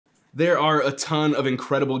There are a ton of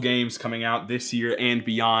incredible games coming out this year and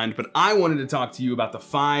beyond, but I wanted to talk to you about the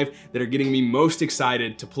 5 that are getting me most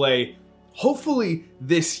excited to play, hopefully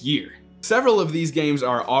this year. Several of these games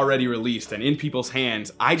are already released and in people's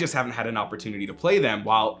hands. I just haven't had an opportunity to play them,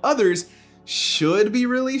 while others should be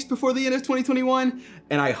released before the end of 2021,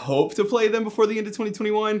 and I hope to play them before the end of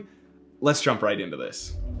 2021. Let's jump right into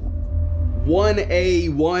this. 1A,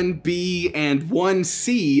 1B, and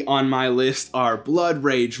 1C on my list are Blood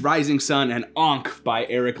Rage, Rising Sun, and Ankh by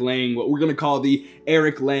Eric Lang, what we're gonna call the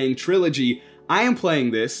Eric Lang trilogy. I am playing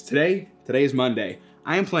this today is Monday.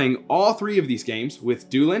 I am playing all 3 of these games with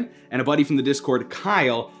Doolin and a buddy from the Discord,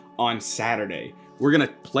 Kyle, on Saturday. We're gonna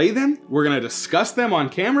play them, we're gonna discuss them on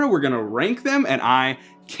camera, we're gonna rank them, and I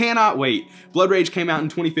cannot wait. Blood Rage came out in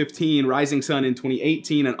 2015, Rising Sun in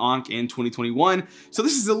 2018, and Ankh in 2021. So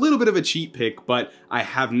this is a little bit of a cheat pick, but I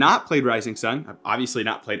have not played Rising Sun. I've obviously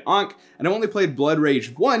not played Ankh, and I've only played Blood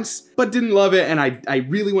Rage once, but didn't love it, and I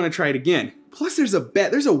really want to try it again. Plus there's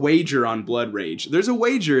a wager on Blood Rage. There's a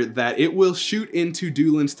wager that it will shoot into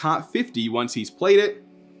Doolin's top 50 once he's played it.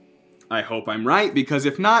 I hope I'm right, because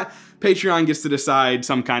if not, Patreon gets to decide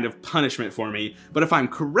some kind of punishment for me. But if I'm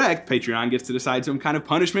correct, Patreon gets to decide some kind of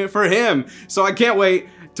punishment for him. So I can't wait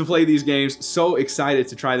to play these games. So excited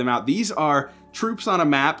to try them out. These are troops on a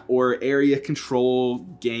map or area control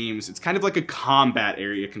games. It's kind of like a combat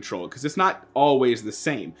area control because it's not always the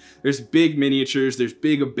same. There's big miniatures, there's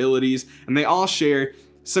big abilities, and they all share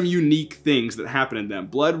some unique things that happen in them.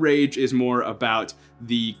 Blood Rage is more about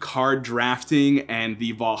the card drafting and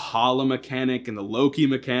the Valhalla mechanic and the Loki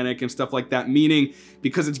mechanic and stuff like that, meaning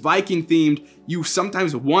because it's Viking themed, you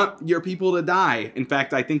sometimes want your people to die. In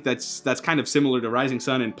fact, I think that's kind of similar to Rising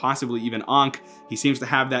Sun and possibly even Ankh. He seems to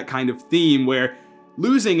have that kind of theme where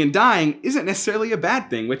losing and dying isn't necessarily a bad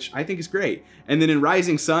thing, which I think is great. And then in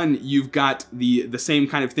Rising Sun, you've got the same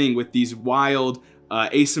kind of thing with these wild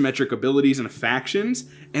asymmetric abilities and factions.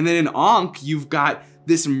 And then in Ankh, you've got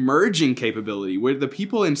this merging capability where the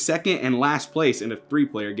people in second and last place in a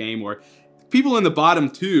 3-player game, or people in the bottom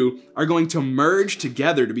 2, are going to merge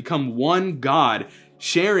together to become one god,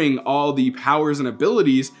 sharing all the powers and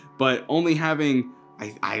abilities, but only having,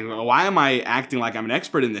 why am I acting like I'm an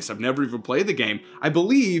expert in this? I've never even played the game. I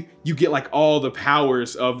believe you get like all the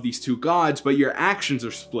powers of these 2 gods, but your actions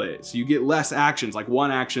are split. So you get less actions, like 1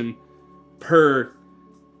 action per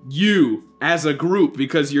you as a group,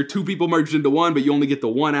 because you're 2 people merged into 1, but you only get the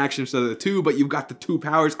 1 action instead of the 2, but you've got the 2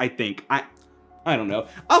 powers, I think. I don't know.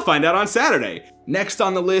 I'll find out on Saturday. Next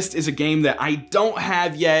on the list is a game that I don't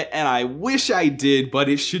have yet, and I wish I did, but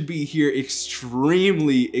it should be here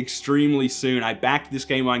extremely soon. I backed this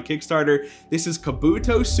game on Kickstarter. This is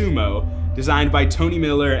Kabuto Sumo, designed by Tony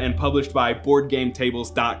Miller and published by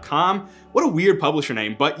BoardGameTables.com. What a weird publisher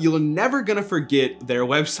name, but you're never gonna forget their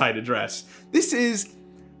website address. This is...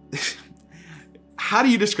 How do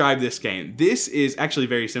you describe this game? This is actually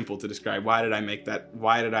very simple to describe. Why did I make that?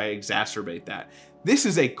 Why did I exacerbate that? This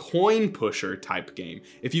is a coin pusher type game.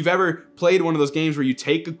 If you've ever played one of those games where you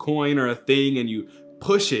take a coin or a thing and you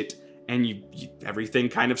push it and everything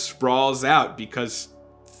kind of sprawls out because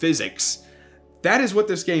physics. That is what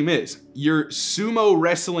this game is. You're sumo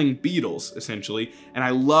wrestling beetles, essentially. And I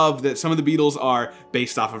love that some of the beetles are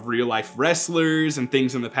based off of real life wrestlers and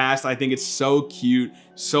things in the past. I think it's so cute,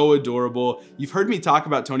 so adorable. You've heard me talk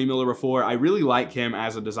about Tony Miller before. I really like him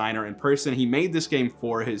as a designer in person. He made this game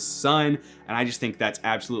for his son, and I just think that's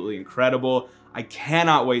absolutely incredible. I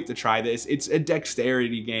cannot wait to try this. It's a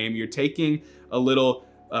dexterity game. You're taking a little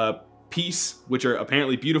piece, which are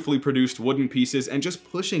apparently beautifully produced wooden pieces, and just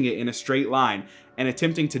pushing it in a straight line and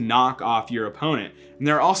attempting to knock off your opponent. And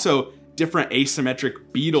there are also different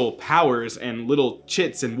asymmetric beetle powers and little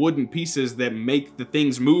chits and wooden pieces that make the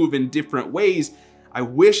things move in different ways. I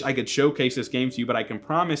wish I could showcase this game to you, but I can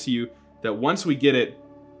promise you that once we get it,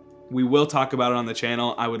 we will talk about it on the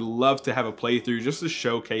channel. I would love to have a playthrough just to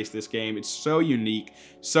showcase this game. It's so unique,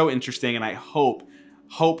 so interesting, and I hope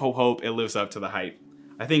it lives up to the hype.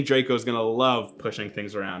 I think Draco's gonna love pushing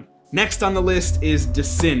things around. Next on the list is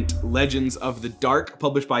Descent: Legends of the Dark,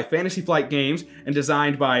 published by Fantasy Flight Games and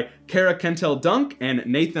designed by Kara Kentel-Dunk and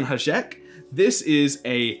Nathan Hajek. This is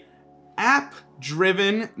a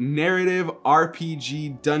app-driven narrative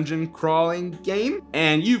RPG dungeon crawling game,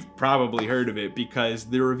 and you've probably heard of it because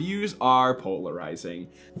the reviews are polarizing.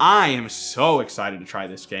 I am so excited to try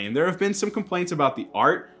this game. There have been some complaints about the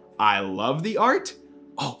art. I love the art.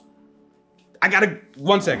 Oh,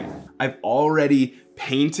 one second. I've already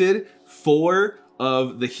painted 4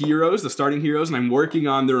 of the heroes, the starting heroes, and I'm working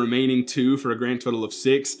on the remaining 2 for a grand total of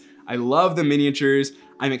 6. I love the miniatures.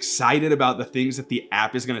 I'm excited about the things that the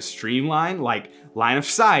app is gonna streamline, like line of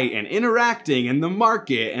sight and interacting and the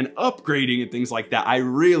market and upgrading and things like that. I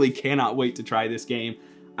really cannot wait to try this game.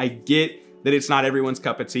 I get that it's not everyone's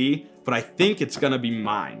cup of tea, but I think it's gonna be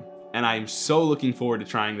mine. And I'm so looking forward to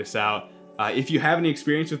trying this out. If you have any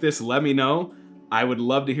experience with this, let me know. I would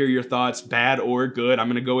love to hear your thoughts, bad or good. I'm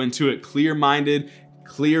gonna go into it clear-minded,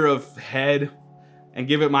 clear of head, and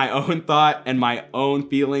give it my own thought and my own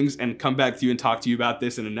feelings and come back to you and talk to you about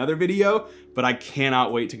this in another video. But I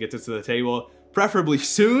cannot wait to get this to the table, preferably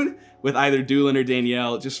soon with either Doolin or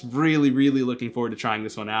Danielle. Just really, really looking forward to trying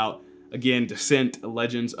this one out. Again, Descent: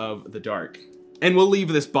 Legends of the Dark. And we'll leave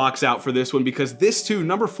this box out for this one because this too,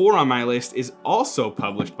 number 4 on my list, is also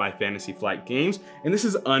published by Fantasy Flight Games, and this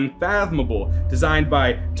is Unfathomable, designed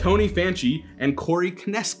by Tony Fanchi and Corey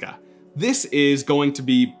Kneska. This is going to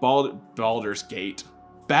be Baldur's Gate,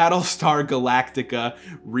 Battlestar Galactica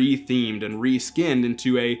rethemed and reskinned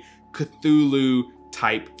into a Cthulhu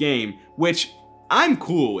type game, which I'm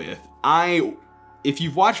cool with. If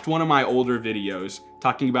you've watched one of my older videos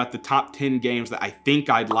talking about the top 10 games that I think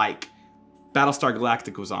I'd like, Battlestar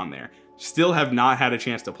Galactica was on there. Still have not had a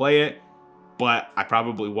chance to play it, but I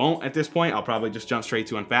probably won't at this point. I'll probably just jump straight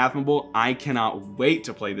to Unfathomable. I cannot wait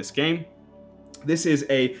to play this game. This is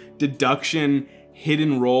a deduction,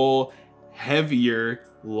 hidden roll, heavier,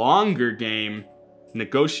 longer game,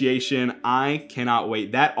 negotiation. I cannot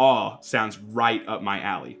wait. That all sounds right up my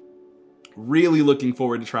alley. Really looking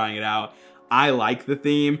forward to trying it out. I like the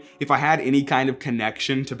theme. If I had any kind of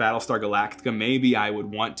connection to Battlestar Galactica, maybe I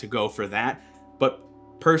would want to go for that. But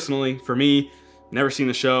personally, for me, never seen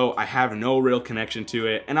the show. I have no real connection to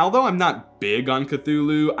it. And although I'm not big on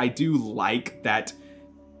Cthulhu, I do like that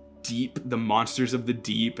deep, the monsters of the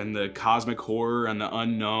deep and the cosmic horror and the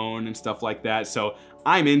unknown and stuff like that. So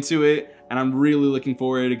I'm into it and I'm really looking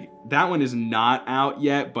forward. That one is not out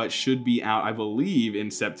yet, but should be out, I believe,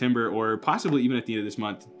 in September or possibly even at the end of this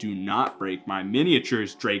month. Do not break my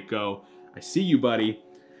miniatures, Draco. I see you, buddy.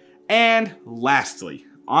 And lastly,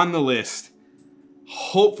 on the list,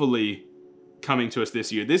 hopefully coming to us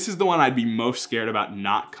this year. This is the one I'd be most scared about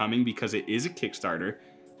not coming because it is a Kickstarter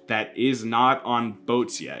that is not on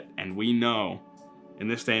boats yet, and we know in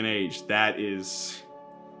this day and age that is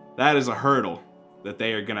a hurdle that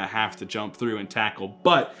they are gonna have to jump through and tackle.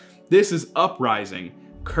 But this is Uprising,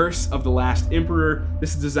 Curse of the Last Emperor.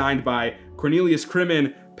 This is designed by Cornelius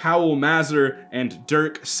Crimin, Powell Mazur, and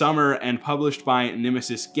Dirk Summer, and published by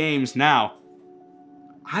Nemesis Games. Now,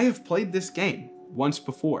 I have played this game once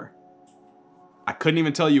before. I couldn't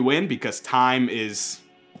even tell you when because time is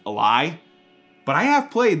a lie. But I have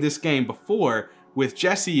played this game before with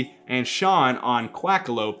Jesse and Sean on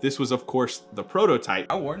Quackalope. This was, of course, the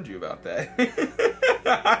prototype. I warned you about that.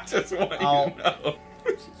 I just want you to know.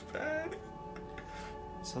 This is bad.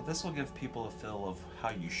 So this will give people a feel of how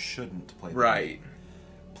you shouldn't play the right. game.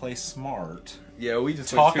 Play smart. Yeah, we just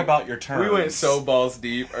talk about your turns. We went so balls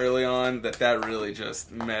deep early on that really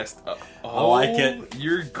just messed up. Oh, I like it.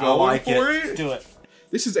 You're going for it? Do it.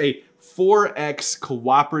 This is a 4X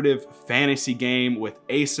cooperative fantasy game with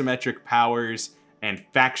asymmetric powers and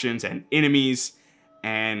factions and enemies,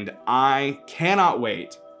 and I cannot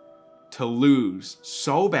wait to lose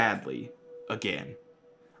so badly again.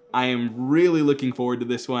 I am really looking forward to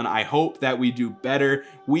this one. I hope that we do better.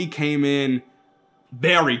 We came in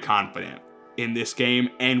very confident in this game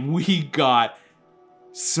and we got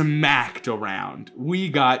smacked around. We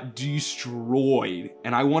got destroyed,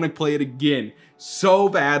 and I want to play it again so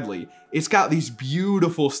badly. It's got these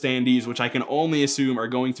beautiful standees, which I can only assume are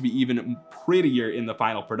going to be even prettier in the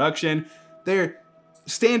final production. They're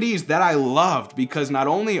standees that I loved because not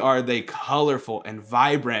only are they colorful and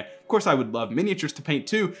vibrant, of course I would love miniatures to paint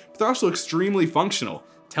too, but they're also extremely functional,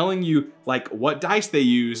 telling you like what dice they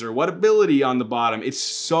use or what ability on the bottom. It's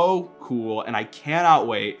so cool and I cannot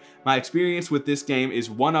wait. My experience with this game is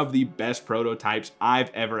one of the best prototypes I've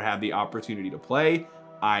ever had the opportunity to play.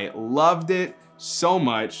 I loved it so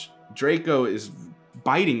much. Draco is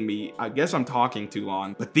biting me. I guess I'm talking too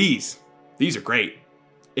long, but these are great.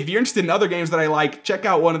 If you're interested in other games that I like, check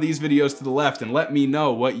out one of these videos to the left and let me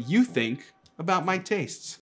know what you think about my tastes.